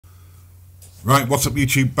Right, what's up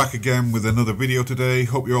YouTube, back again with another video today.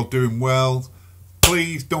 Hope you're all doing well.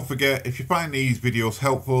 Please don't forget, if you find these videos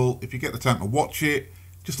helpful, if you get the time to watch it,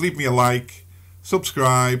 just leave me a like,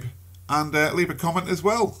 subscribe and leave a comment as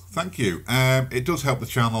well. Thank you. It does help the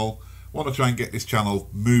channel. I want to try and get this channel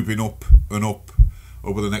moving up and up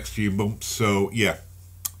over the next few months, so yeah,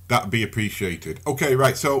 that'd be appreciated. Okay,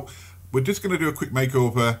 right, so we're just going to do a quick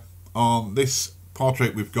makeover on this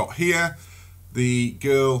portrait we've got here. The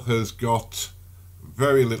girl has got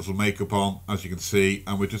very little makeup on, as you can see,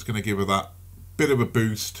 and we're just going to give her that bit of a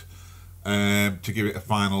boost to give it a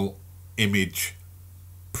final image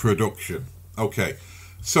production. Okay,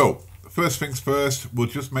 so first things first, we'll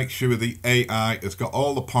just make sure the AI has got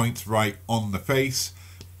all the points right on the face.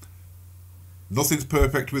 Nothing's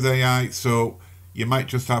perfect with AI, so you might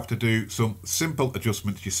just have to do some simple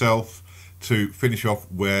adjustments yourself to finish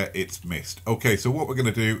off where it's missed. Okay, so what we're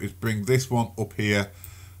going to do is bring this one up here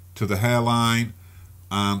to the hairline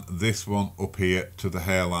and this one up here to the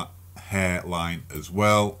hairline as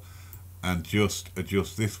well, and just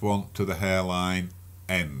adjust this one to the hairline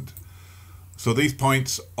end. So these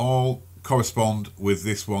points all correspond with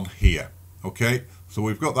this one here. Okay, so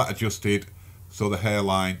we've got that adjusted so the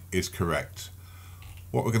hairline is correct.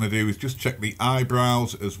 What we're going to do is just check the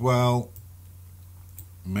eyebrows as well.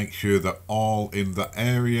 Make sure they're all in the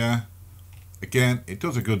area. Again, it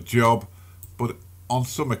does a good job, but on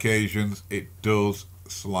some occasions it does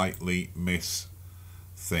slightly miss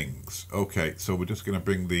things. Okay, so we're just going to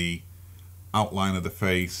bring the outline of the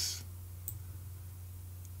face,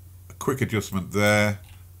 a quick adjustment there.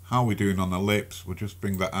 How are we doing on the lips? We'll just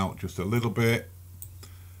bring that out just a little bit,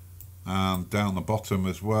 and down the bottom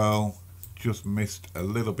as well, just missed a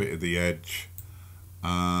little bit of the edge,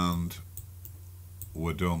 and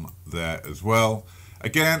we're done there as well.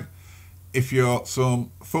 Again, if you're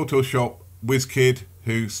some Photoshop whiz kid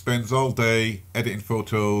who spends all day editing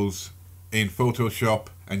photos in Photoshop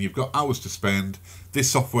and you've got hours to spend, this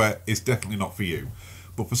software is definitely not for you.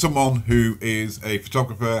 But for someone who is a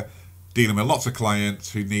photographer dealing with lots of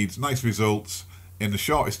clients who needs nice results in the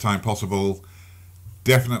shortest time possible,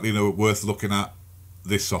 definitely worth looking at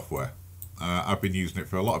this software. I've been using it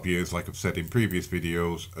for a lot of years, like I've said in previous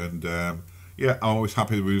videos, and yeah, I'm always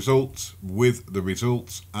happy with the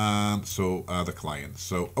results, and so are the clients.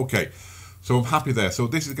 So okay, so I'm happy there. So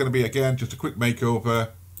this is going to be, again, just a quick makeover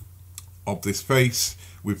of this face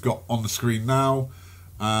we've got on the screen now,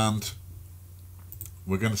 and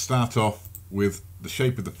we're going to start off with the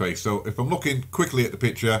shape of the face. So if I'm looking quickly at the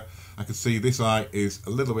picture, I can see this eye is a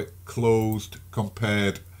little bit closed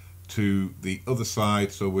compared to the other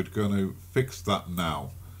side, so we're going to fix that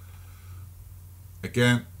now.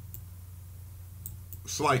 Again,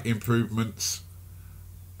 slight improvements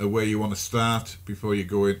are where you want to start before you're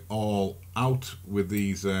going all out with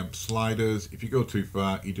these sliders. If you go too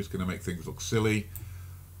far, you're just going to make things look silly.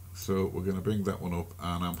 So we're going to bring that one up,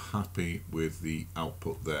 and I'm happy with the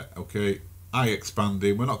output there. Okay, eye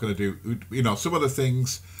expanding. We're not going to do, you know, some other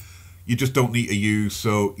things you just don't need to use,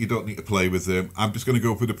 so you don't need to play with them. I'm just going to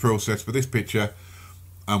go through the process for this picture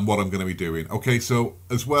and what I'm going to be doing. Okay, so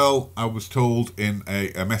as well, I was told in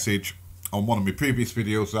a message on one of my previous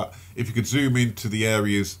videos that if you could zoom into the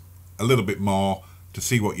areas a little bit more to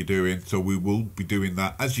see what you're doing, so we will be doing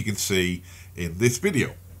that, as you can see in this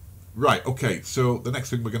video. Right, okay, so the next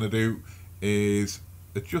thing we're going to do is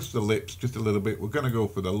adjust the lips just a little bit. We're going to go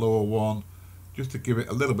for the lower one just to give it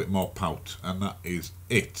a little bit more pout, and that is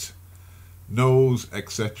it. Nose,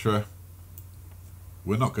 etc.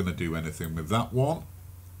 We're not going to do anything with that one.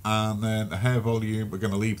 And then the hair volume, we're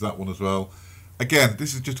going to leave that one as well. Again,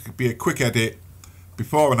 this is just to be a quick edit,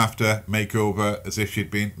 before and after makeover, as if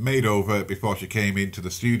she'd been made over before she came into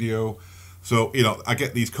the studio. So, you know, I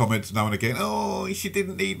get these comments now and again, oh, she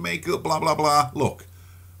didn't need makeup, blah, blah, blah. Look,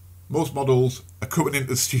 most models are coming into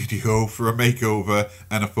the studio for a makeover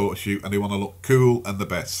and a photo shoot, and they want to look cool and the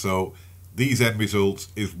best. So these end results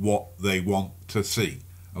is what they want to see.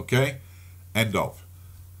 Okay? End of.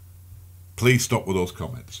 Please stop with those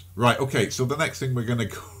comments. Right, okay, so the next thing we're going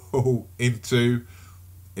to go into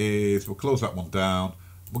is, we'll close that one down.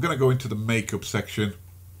 We're going to go into the makeup section,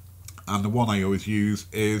 and the one I always use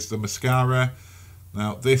is the mascara.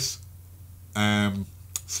 Now this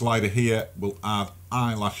slider here will add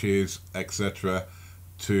eyelashes, etc.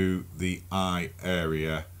 to the eye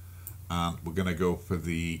area, and we're going to go for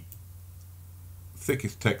the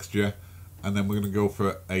thickest texture, and then we're going to go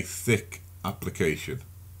for a thick application.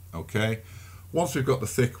 Okay, once we've got the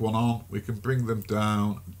thick one on, we can bring them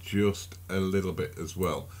down just a little bit as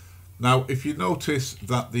well. Now if you notice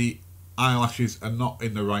that the eyelashes are not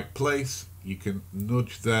in the right place, you can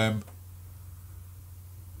nudge them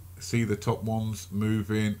See the top ones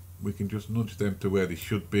moving, we can just nudge them to where they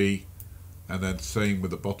should be, and then same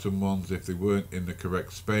with the bottom ones if they weren't in the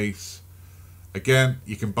correct space. Again,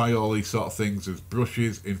 you can buy all these sort of things as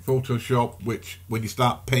brushes in Photoshop, which when you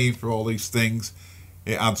start paying for all these things,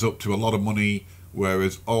 it adds up to a lot of money,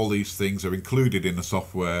 whereas all these things are included in the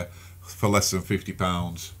software for less than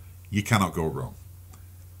 £50. You cannot go wrong.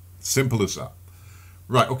 Simple as that.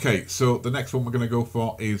 Right, okay, so the next one we're going to go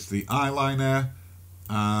for is the eyeliner,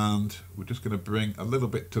 and we're just going to bring a little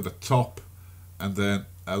bit to the top and then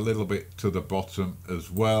a little bit to the bottom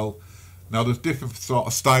as well. Now there's different sort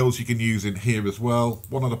of styles you can use in here as well.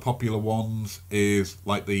 One of the popular ones is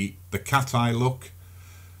like the cat eye look,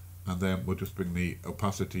 and then we'll just bring the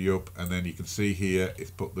opacity up, and then you can see here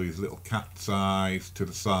it's put these little cat's eyes to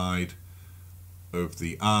the side of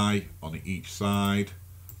the eye on each side.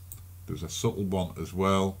 There's a subtle one as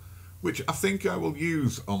well, which I think I will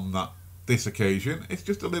use on this occasion. It's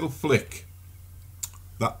just a little flick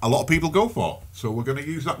that a lot of people go for, so we're going to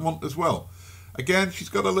use that one as well. Again, she's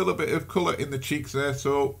got a little bit of colour in the cheeks there,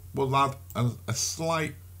 so we'll add a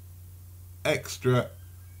slight extra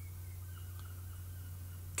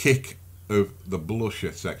kick of the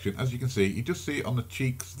blusher section. As you can see, you just see it on the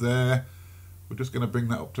cheeks there. We're just going to bring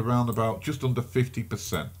that up to around about just under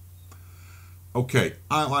 50%. Okay,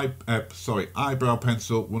 eyebrow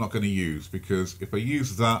pencil we're not going to use, because if I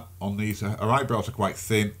use that on these, our eyebrows are quite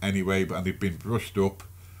thin anyway, and they've been brushed up.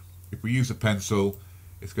 If we use a pencil,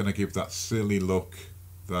 it's going to give that silly look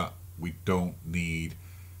that we don't need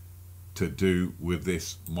to do with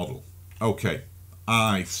this model. Okay,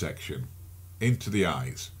 eye section, into the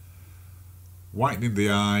eyes. Whitening the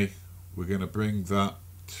eye, we're going to bring that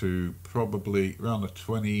to probably around the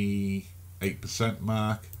 28%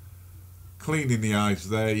 mark. Cleaning the eyes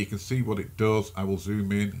there, you can see what it does. I will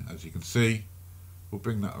zoom in, as you can see. We'll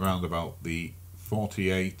bring that around about the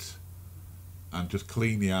 48 and just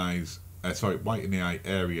clean the eyes, whiten the eye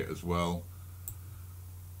area as well.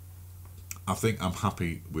 I think I'm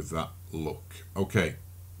happy with that look. Okay,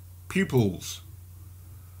 pupils.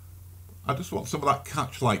 I just want some of that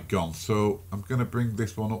catch light gone, so I'm going to bring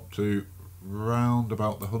this one up to round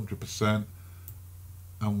about the 100%,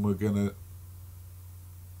 and we're going to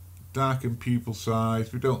darken pupil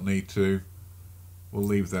size. We don't need to. We'll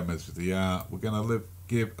leave them as they are. We're going to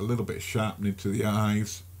give a little bit of sharpening to the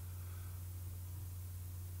eyes.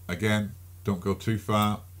 Again, don't go too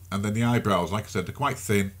far. And then the eyebrows, like I said, they're quite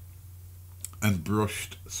thin and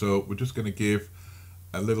brushed, so we're just going to give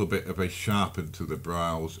a little bit of a sharpen to the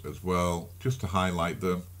brows as well, just to highlight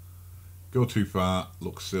them. Go too far,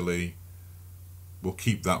 looks silly. We'll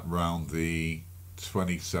keep that round the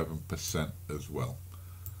 27% as well.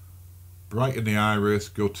 Brighten the iris,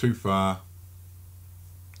 go too far,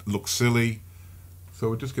 looks silly. So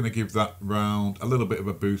we're just going to give that round a little bit of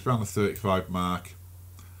a boost, around the 35 mark.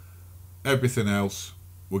 Everything else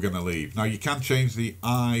we're going to leave. Now you can change the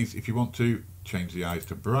eyes if you want to, change the eyes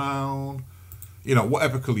to brown, you know,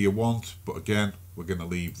 whatever colour you want, but again, we're going to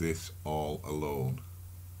leave this all alone.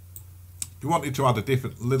 If you wanted to add a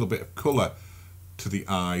different little bit of colour to the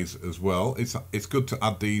eyes as well, it's good to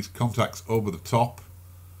add these contacts over the top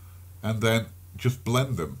and then just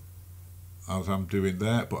blend them as I'm doing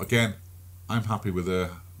there. But again, I'm happy with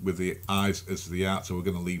the eyes as they are, so we're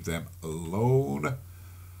going to leave them alone.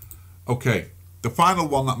 Okay, the final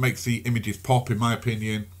one that makes the images pop, in my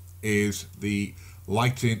opinion, is the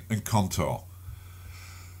lighting and contour.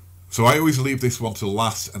 So I always leave this one to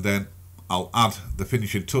last, and then I'll add the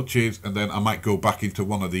finishing touches, and then I might go back into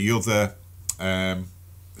one of the other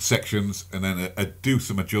sections and then do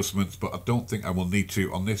some adjustments, but I don't think I will need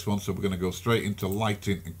to on this one. So we're going to go straight into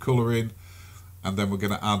lighting and colouring, and then we're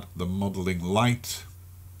going to add the modelling light.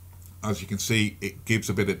 As you can see, it gives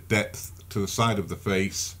a bit of depth to the side of the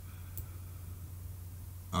face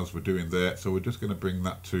as we're doing there. So we're just going to bring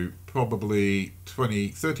that to probably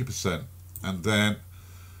 30%, and then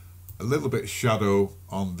a little bit of shadow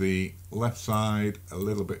on the left side, a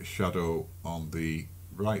little bit of shadow on the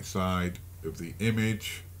right side of the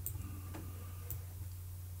image.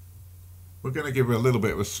 We're going to give it a little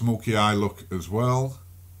bit of a smoky eye look as well,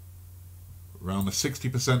 around the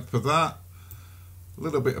 60% for that. A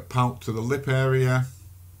little bit of pout to the lip area,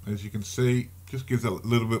 as you can see, just gives a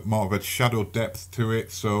little bit more of a shadow depth to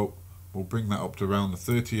it, so we'll bring that up to around the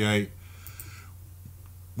 38.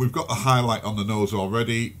 We've got the highlight on the nose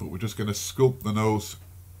already, but we're just going to sculpt the nose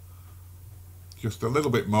just a little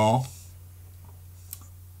bit more.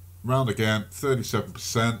 Round again,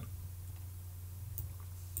 37%.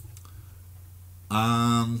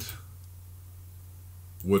 And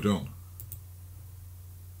we're done.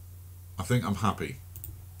 I think I'm happy.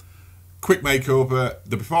 quick makeover.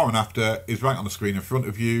 The before and after is right on the screen in front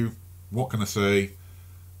of you. What can I say?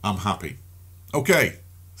 I'm happy. Okay,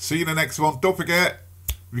 see you in the next one. Don't forget,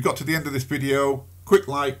 if you got to the end of this video, quick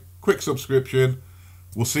like, quick subscription.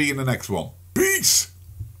 We'll see you in the next one. Peace!